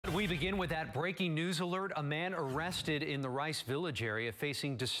begin with that breaking news alert. A man arrested in the Rice Village area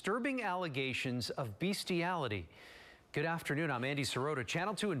facing disturbing allegations of bestiality. Good afternoon. I'm Andy Sirota.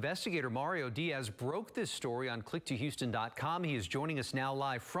 Channel 2 investigator Mario Diaz broke this story on click2houston.com. He is joining us now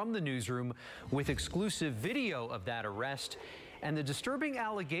live from the newsroom with exclusive video of that arrest and the disturbing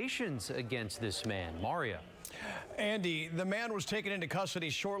allegations against this man. Mario. Andy, the man was taken into custody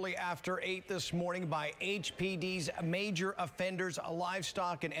shortly after 8 this morning by HPD's Major Offenders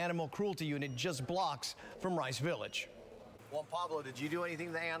Livestock and Animal Cruelty Unit just blocks from Rice Village. Juan Pablo, did you do anything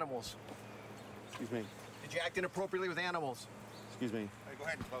to the animals? Excuse me. Did you act inappropriately with animals? Excuse me. All right, go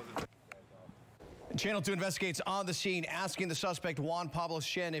ahead and close it. Channel 2 investigates on the scene, asking the suspect Juan Pablo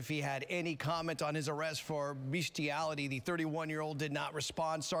Shen if he had any comment on his arrest for bestiality. The 31-year-old did not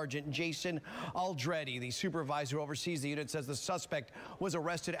respond. Sergeant Jason Aldretti, the supervisor who oversees the unit, says the suspect was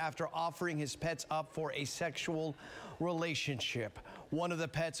arrested after offering his pets up for a sexual relationship. One of the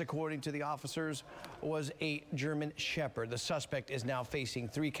pets, according to the officers, was a German Shepherd. The suspect is now facing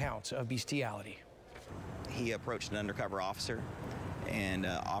 3 counts of bestiality. He approached an undercover officer and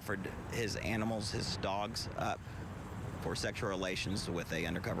offered his animals, his dogs, up for sexual relations with an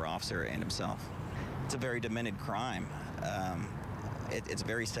undercover officer and himself. It's a very demented crime. It's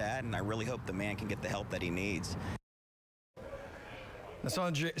very sad, and I really hope the man can get the help that he needs.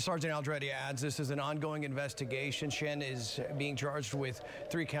 Sergeant Aldretti adds this is an ongoing investigation. Shen is being charged with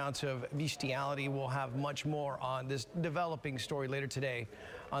 3 counts of bestiality. We'll have much more on this developing story later today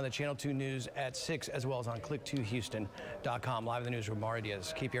on the Channel 2 News at 6, as well as on click2houston.com. Live in the newsroom, Mario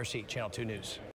Diaz, KPRC, Channel 2 News.